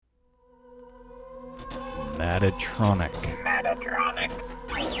Matatronic.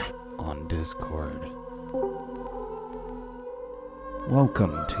 On Discord.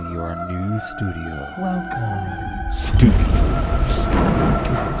 Welcome to your new studio. Welcome. Studio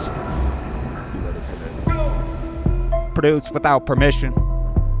Stargazer. You ready for this? Produced without permission.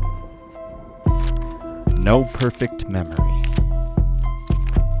 No perfect memory.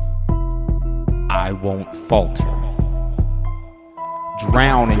 I won't falter.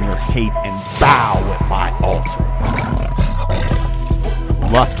 Drown in your hate and bow at my altar.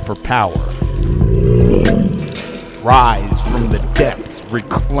 Lust for power. Rise from the depths,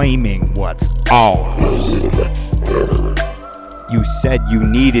 reclaiming what's ours. You said you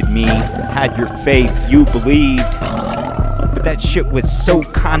needed me, had your faith, you believed. But that shit was so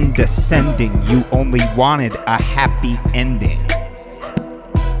condescending, you only wanted a happy ending.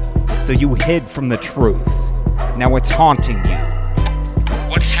 So you hid from the truth. Now it's haunting you.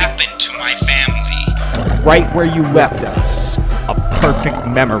 What happened to my family? Right where you left us. A perfect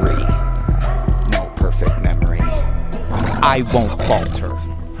memory. No perfect memory. I won't falter.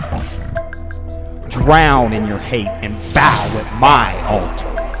 Drown in your hate and bow at my altar.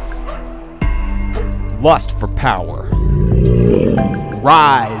 Lust for power.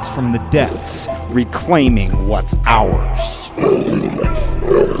 Rise from the depths, reclaiming what's ours.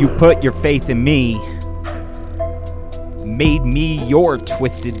 You put your faith in me, made me your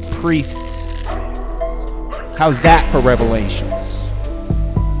twisted priest. How's that for revelations?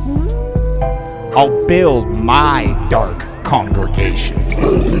 I'll build my dark congregation.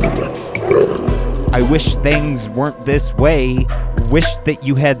 I wish things weren't this way. Wish that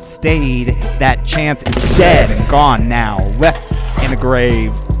you had stayed. That chance is dead and gone now, left in a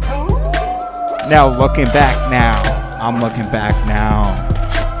grave. Now looking back now, I'm looking back now.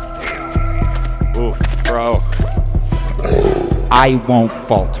 Oof, bro. I won't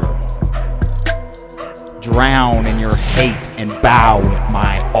falter. Drown in your hate and bow at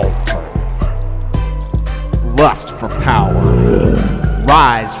my altar. Lust for power.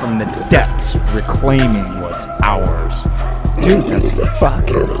 Rise from the depths, reclaiming what's ours. Dude, that's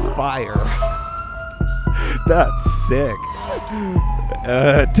fucking fire. That's sick.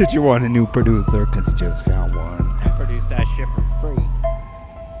 Did you want a new producer? Because you just found one. I produced that shit for free.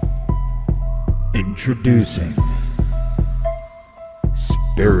 Introducing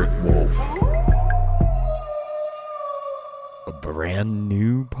Spirit Wolf. A brand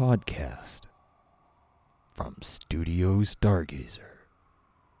new podcast from Studio Stargazer.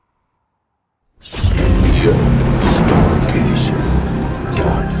 Studio